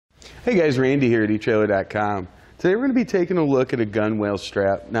Hey guys, Randy here at etrailer.com. Today we're going to be taking a look at a gunwale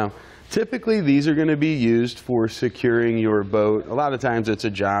strap. Now, typically these are going to be used for securing your boat. A lot of times it's a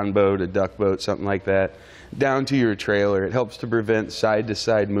John boat, a duck boat, something like that, down to your trailer. It helps to prevent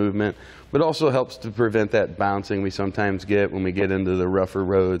side-to-side movement, but also helps to prevent that bouncing we sometimes get when we get into the rougher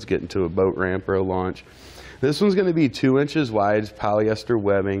roads, get into a boat ramp or a launch. This one's going to be 2 inches wide, polyester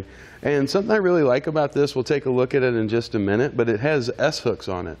webbing, and something I really like about this, we'll take a look at it in just a minute, but it has S-hooks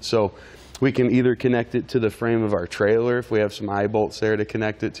on it. So we can either connect it to the frame of our trailer if we have some eye bolts there to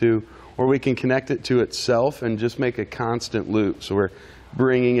connect it to, or we can connect it to itself and just make a constant loop. So we're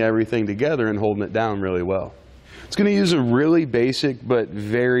bringing everything together and holding it down really well. It's going to use a really basic but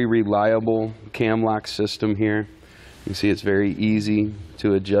very reliable cam lock system here. You can see it's very easy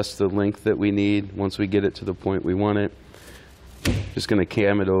to adjust the length that we need once we get it to the point we want it. Just going to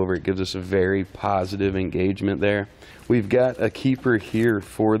cam it over. It gives us a very positive engagement there. We've got a keeper here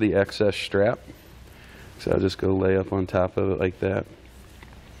for the excess strap. So I'll just go lay up on top of it like that.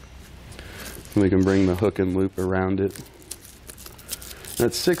 And we can bring the hook and loop around it.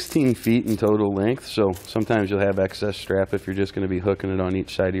 That's 16 feet in total length, so sometimes you'll have excess strap if you're just going to be hooking it on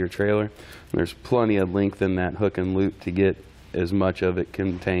each side of your trailer. And there's plenty of length in that hook and loop to get as much of it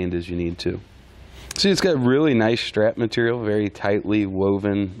contained as you need to. See, it's got really nice strap material, very tightly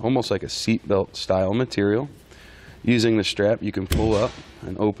woven, almost like a seatbelt style material. Using the strap, you can pull up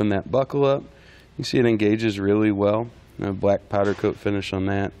and open that buckle up. You see it engages really well. A black powder coat finish on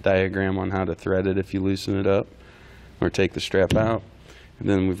that, diagram on how to thread it if you loosen it up or take the strap out. And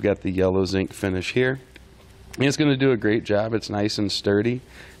then we've got the yellow zinc finish here. And it's going to do a great job. It's nice and sturdy,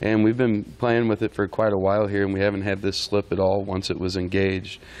 and we've been playing with it for quite a while here, and we haven't had this slip at all once it was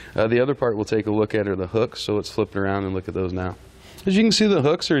engaged. The other part we'll take a look at are the hooks, so let's flip it around and look at those now. As you can see, the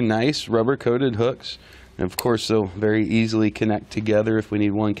hooks are nice rubber coated hooks, and of course they'll very easily connect together if we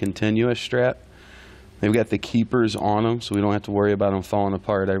need one continuous strap. They've got the keepers on them, so we don't have to worry about them falling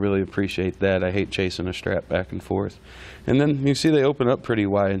apart. I really appreciate that. I hate chasing a strap back and forth. And then you see they open up pretty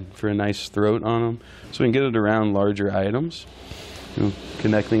wide for a nice throat on them, so we can get it around larger items.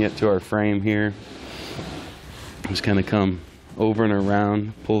 Connecting it to our frame here. Just kind of come over and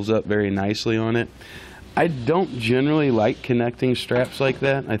around, pulls up very nicely on it. I don't generally like connecting straps like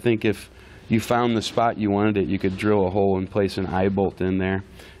that. I think if you found the spot you wanted it, you could drill a hole and place an eye bolt in there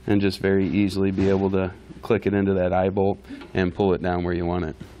and just very easily be able to click it into that eye bolt and pull it down where you want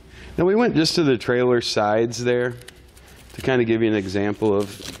it. Now we went just to the trailer sides there to kind of give you an example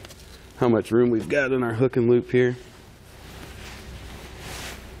of how much room we've got in our hook and loop here.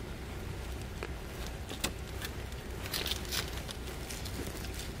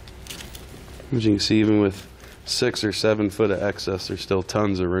 As you can see, even with 6 or 7 foot of excess, there's still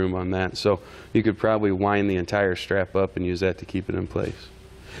tons of room on that. So you could probably wind the entire strap up and use that to keep it in place.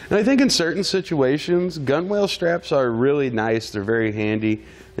 And I think in certain situations, gunwale straps are really nice. They're very handy.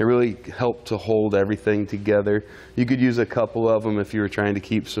 They really help to hold everything together. You could use a couple of them if you were trying to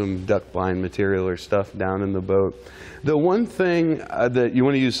keep some duck blind material or stuff down in the boat. The one thing that you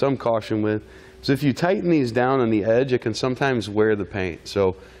want to use some caution with is if you tighten these down on the edge, it can sometimes wear the paint.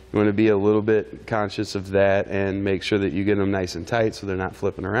 So you want to be a little bit conscious of that and make sure that you get them nice and tight so they're not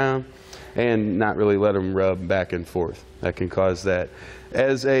flipping around, and not really let them rub back and forth. That can cause that.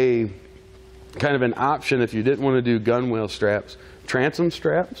 As a kind of an option, if you didn't want to do gunwale straps, transom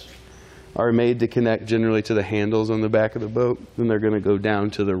straps are made to connect generally to the handles on the back of the boat. Then they're going to go down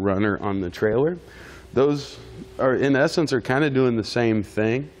to the runner on the trailer. Those are, in essence, are kind of doing the same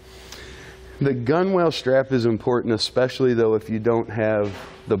thing. The gunwale strap is important, especially though if you don't have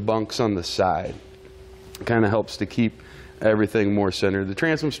the bunks on the side. It kind of helps to keep everything more centered. The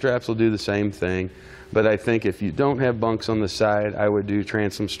transom straps will do the same thing, but I think if you don't have bunks on the side, I would do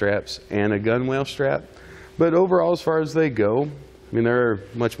transom straps and a gunwale strap. But overall, as far as they go, I mean, there are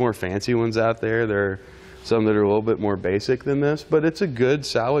much more fancy ones out there. There are some that are a little bit more basic than this, but it's a good,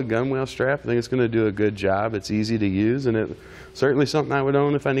 solid gunwale strap. I think it's going to do a good job. It's easy to use, and it's certainly something I would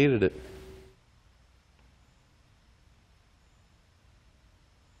own if I needed it.